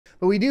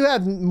But we do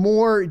have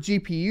more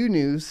GPU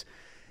news.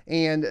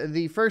 And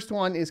the first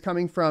one is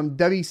coming from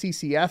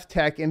WCCF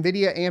Tech.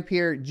 NVIDIA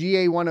Ampere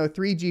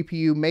GA103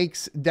 GPU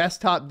makes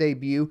desktop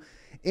debut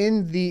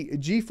in the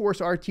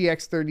GeForce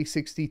RTX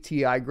 3060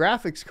 Ti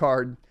graphics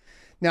card.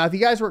 Now, if you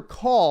guys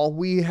recall,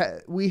 we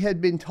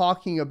had been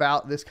talking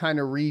about this kind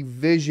of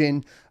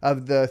revision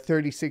of the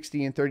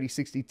 3060 and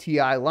 3060 Ti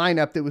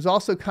lineup that was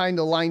also kind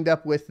of lined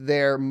up with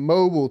their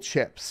mobile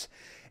chips.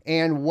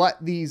 And what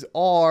these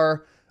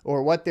are,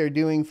 or what they're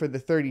doing for the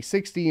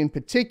 3060 in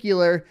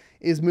particular,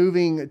 is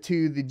moving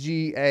to the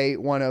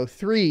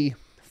GA103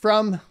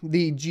 from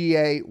the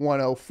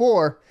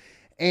GA104.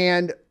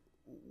 And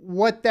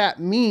what that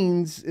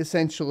means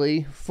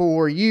essentially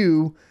for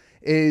you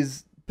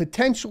is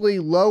potentially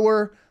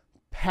lower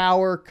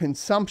power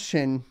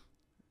consumption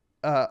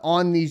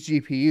on these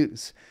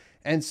GPUs.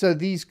 And so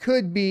these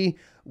could be,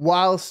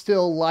 while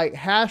still light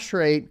hash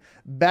rate,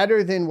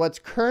 better than what's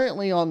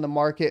currently on the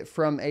market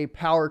from a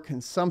power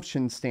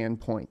consumption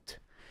standpoint.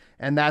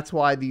 And that's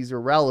why these are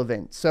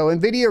relevant. So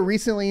NVIDIA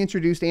recently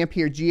introduced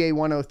Ampere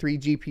GA103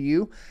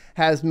 GPU,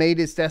 has made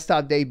its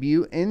desktop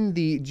debut in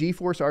the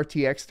GeForce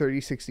RTX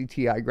 3060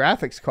 Ti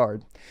graphics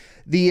card.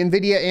 The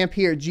NVIDIA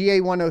Ampere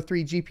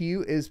GA103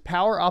 GPU is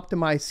power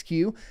optimized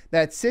SKU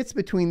that sits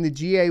between the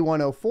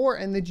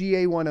GA104 and the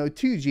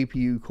GA102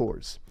 GPU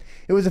cores.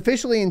 It was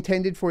officially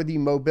intended for the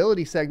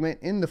mobility segment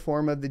in the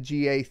form of the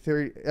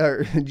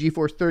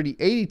GeForce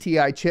 3080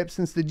 Ti chip,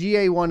 since the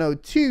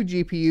GA102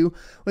 GPU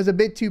was a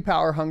bit too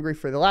power hungry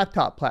for the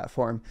laptop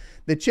platform.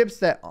 The chips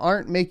that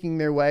aren't making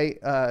their way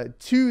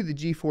to the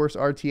GeForce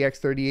RTX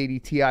 3080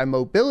 Ti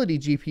mobility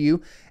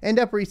GPU end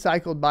up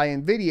recycled by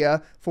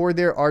NVIDIA for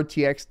their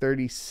RTX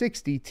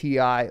 3060 Ti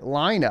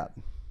lineup.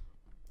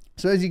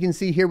 So as you can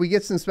see here, we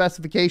get some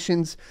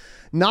specifications.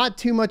 Not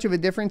too much of a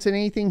difference in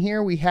anything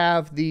here. We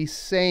have the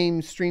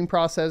same stream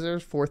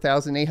processors,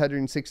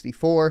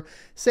 4864,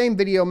 same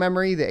video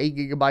memory, the 8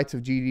 GB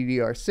of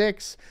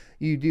GDDR6.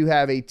 You do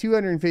have a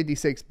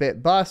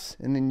 256-bit bus,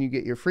 and then you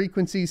get your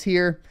frequencies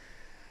here.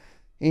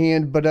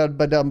 And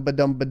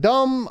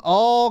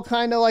all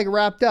kind of like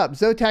wrapped up.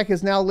 Zotac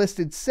has now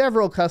listed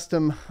several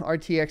custom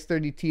RTX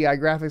 30 Ti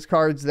graphics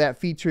cards that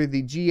feature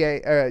the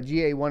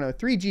GA103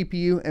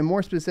 GPU, and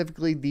more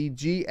specifically the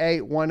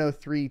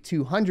GA103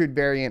 200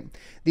 variant.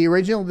 The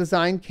original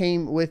design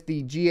came with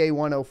the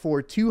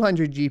GA104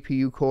 200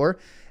 GPU core,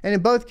 and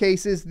in both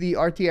cases the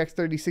RTX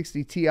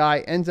 3060 Ti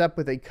ends up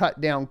with a cut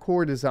down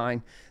core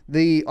design.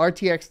 The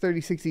RTX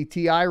 3060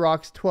 Ti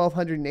rocks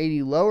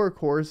 1280 lower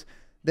cores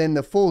than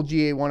the full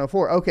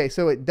GA104. Okay,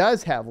 so it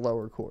does have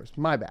lower cores.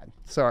 My bad.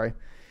 Sorry.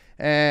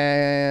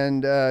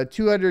 And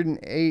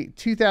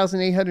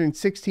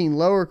 2,816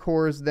 lower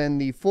cores than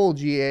the full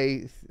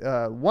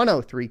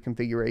GA103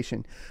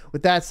 configuration.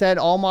 With that said,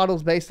 all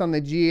models based on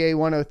the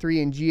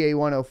GA103 and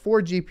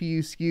GA104 GPU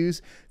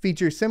SKUs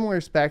feature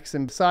similar specs,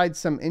 and besides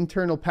some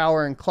internal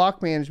power and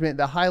clock management,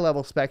 the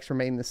high-level specs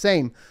remain the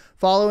same.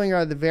 Following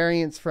are the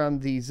variants from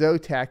the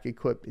Zotac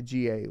equipped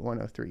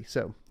GA103.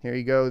 So here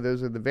you go.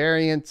 Those are the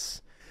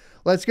variants.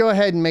 Let's go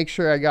ahead and make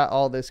sure I got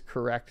all this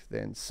correct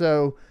then.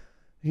 So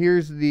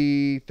here's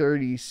the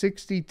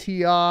 3060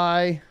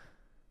 Ti.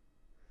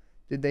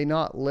 Did they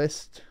not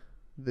list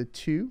the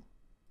two?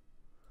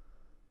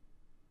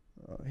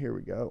 Here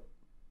we go.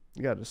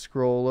 You got to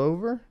scroll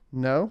over.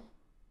 No.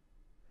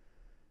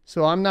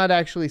 So I'm not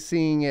actually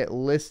seeing it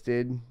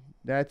listed.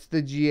 That's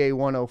the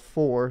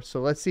GA104. So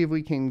let's see if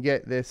we can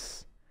get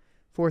this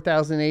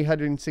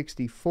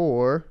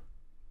 4864.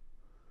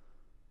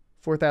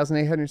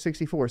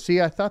 4864.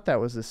 See, I thought that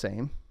was the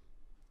same.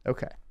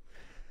 Okay.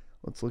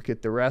 Let's look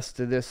at the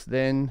rest of this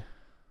then.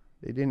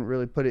 They didn't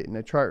really put it in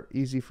a chart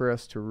easy for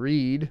us to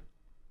read.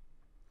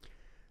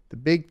 The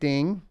big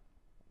thing,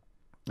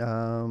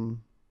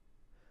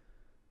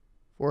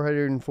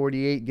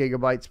 448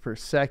 gigabytes per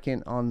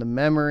second on the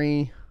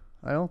memory.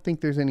 I don't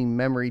think there's any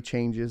memory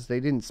changes.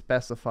 They didn't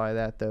specify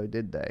that though,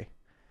 did they?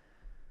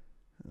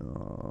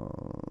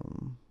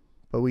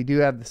 But we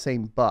do have the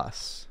same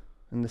bus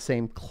and the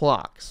same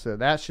clock, so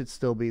that should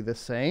still be the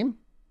same.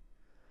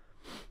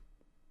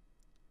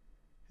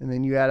 And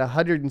then you had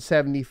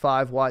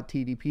 175 watt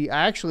TDP.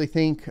 I actually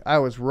think I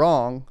was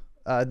wrong.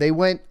 They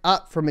went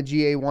up from a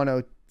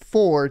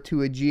GA104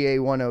 to a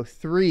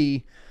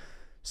GA103,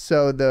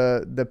 so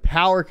the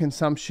power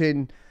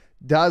consumption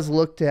does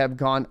look to have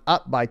gone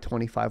up by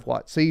 25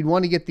 watts. So you'd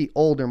want to get the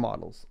older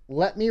models.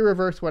 Let me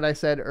reverse what I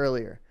said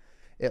earlier.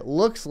 It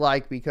looks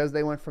like because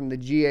they went from the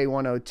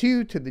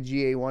GA102 to the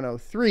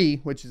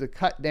GA103, which is a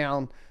cut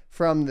down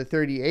from the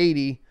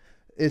 3080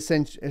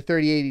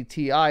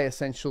 Ti,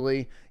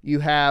 essentially, you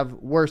have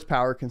worse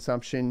power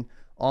consumption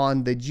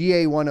on the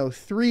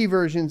GA103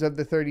 versions of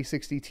the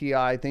 3060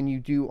 Ti than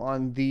you do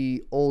on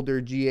the older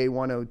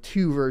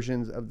GA102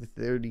 versions of the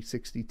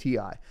 3060 Ti.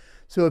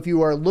 So if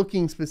you are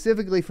looking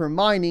specifically for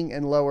mining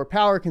and lower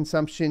power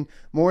consumption,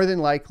 more than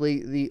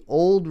likely the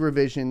old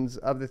revisions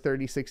of the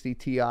 3060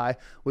 Ti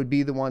would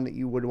be the one that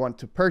you would want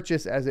to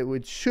purchase, as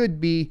it should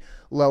be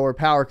lower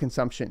power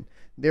consumption.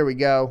 There we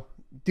go.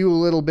 do a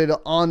little bit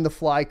of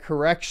on-the-fly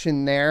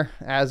correction there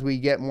as we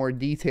get more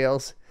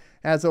details.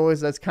 As always,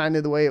 that's kind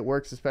of the way it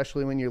works,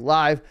 especially when you're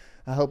live.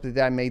 I hope that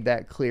I made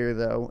that clear,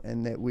 though,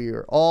 and that we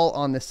are all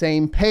on the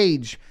same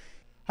page.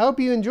 I hope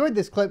you enjoyed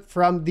this clip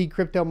from the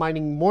Crypto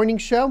Mining Morning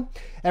Show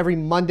every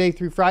Monday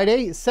through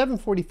Friday,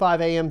 7:45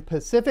 a.m.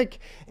 Pacific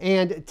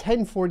and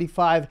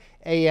 10:45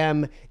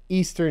 a.m.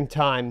 Eastern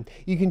Time.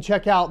 You can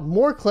check out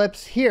more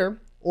clips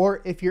here,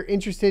 or if you're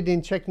interested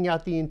in checking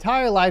out the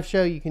entire live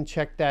show, you can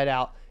check that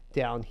out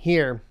down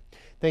here.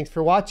 Thanks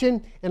for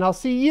watching, and I'll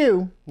see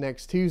you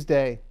next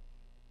Tuesday.